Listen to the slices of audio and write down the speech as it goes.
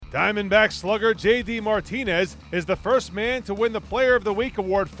Diamondback slugger J.D. Martinez is the first man to win the Player of the Week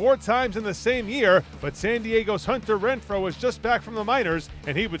award 4 times in the same year, but San Diego's Hunter Renfroe is just back from the minors,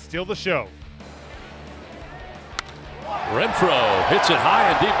 and he would steal the show. Renfroe hits it high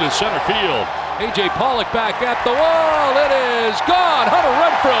and deep to center field. A.J. Pollock back at the wall. It is gone. Hunter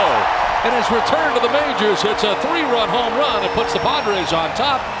Renfroe, in his return to the majors, hits a 3-run home run and puts the Padres on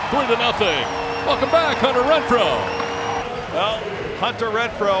top, 3-0. Welcome back, Hunter Renfroe. Well, Hunter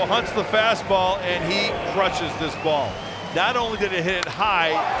Renfroe hunts the fastball, and he crushes this ball. Not only did it hit it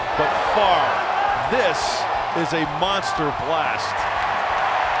high, but far. This is a monster blast.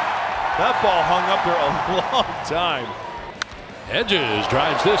 That ball hung up there a long time. Hedges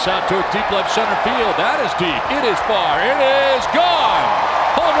drives this out toward deep left center field. That is deep. It is far. It is gone.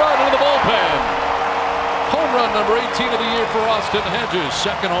 Home run into the bullpen. Home run number 18 of the year for Austin Hedges.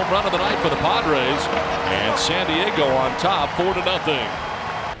 Second home run of the night for the Padres. And San Diego on top, 4-0.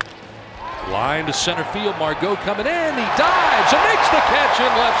 Line to center field. Margot coming in. He dives and makes the catch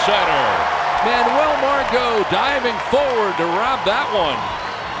in left center. Manuel Margot diving forward to rob that one.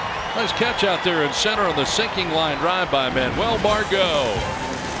 Nice catch out there in center on the sinking line drive by Manuel Margot.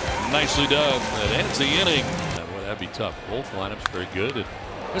 Nicely done. That ends the inning. Boy, that'd be tough. Both lineups very good. And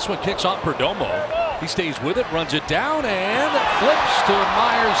this one kicks off Perdomo. He stays with it, runs it down, and flips to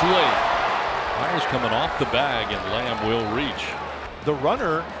Myers late. Myers coming off the bag, and Lamb will reach. The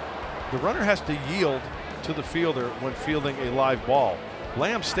runner has to yield to the fielder when fielding a live ball.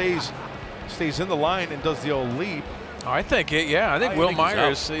 Lamb stays in the line and does the old leap. I think Will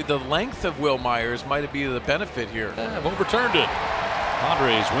Myers, the length of Will Myers might be the benefit here. Have overturned it.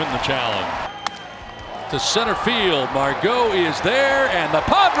 Padres win the challenge. To center field, Margot is there, and the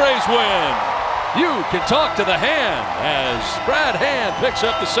Padres win. You can talk to the Hand as Brad Hand picks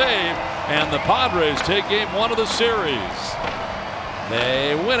up the save, and the Padres take game 1 of the series.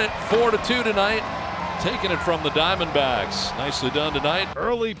 They win it 4-2 tonight, taking it from the Diamondbacks. Nicely done tonight.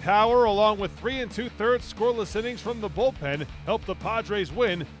 Early power along with 3 2/3 scoreless innings from the bullpen helped the Padres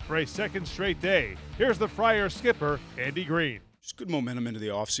win for a second straight day. Here's the Friars skipper, Andy Green. Just good momentum into the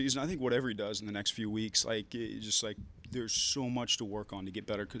offseason. I think whatever he does in the next few weeks, there's so much to work on to get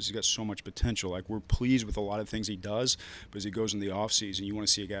better because he's got so much potential. Like, we're pleased with a lot of things he does, but as he goes in the offseason, you want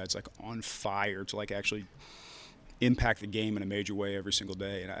to see a guy that's like on fire to like actually impact the game in a major way every single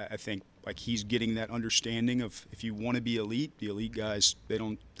day. And I think like he's getting that understanding of if you want to be elite, the elite guys, they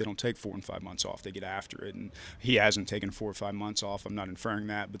don't take 4 and 5 months off. They get after it. And he hasn't taken 4 or 5 months off. I'm not inferring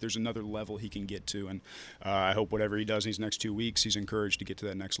that, but there's another level he can get to. And I hope whatever he does these next 2 weeks, he's encouraged to get to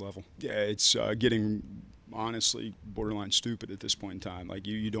that next level. Yeah, it's getting honestly borderline stupid at this point in time. Like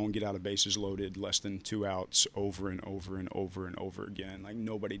you don't get out of bases loaded less than 2 outs over and over and over and over again. Like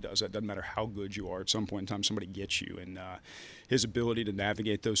nobody does that. Doesn't matter how good you are. At some point in time, somebody gets you. And his ability to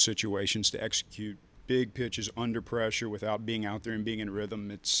navigate those situations, to execute big pitches under pressure without being out there and being in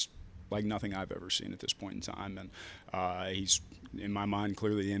rhythm, it's like nothing I've ever seen at this point in time. And he's, in my mind,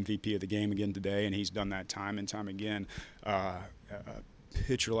 clearly the MVP of the game again today, and he's done that time and time again. A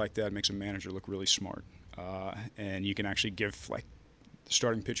pitcher like that makes a manager look really smart. And you can actually give like the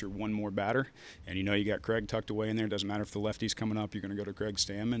starting pitcher one more batter, and you know you got Craig tucked away in there. It doesn't matter if the lefty's coming up, you're going to go to Craig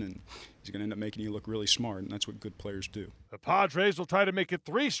Stammen, and he's going to end up making you look really smart, and that's what good players do. The Padres will try to make it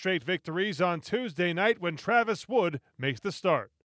 3 straight victories on Tuesday night when Travis Wood makes the start.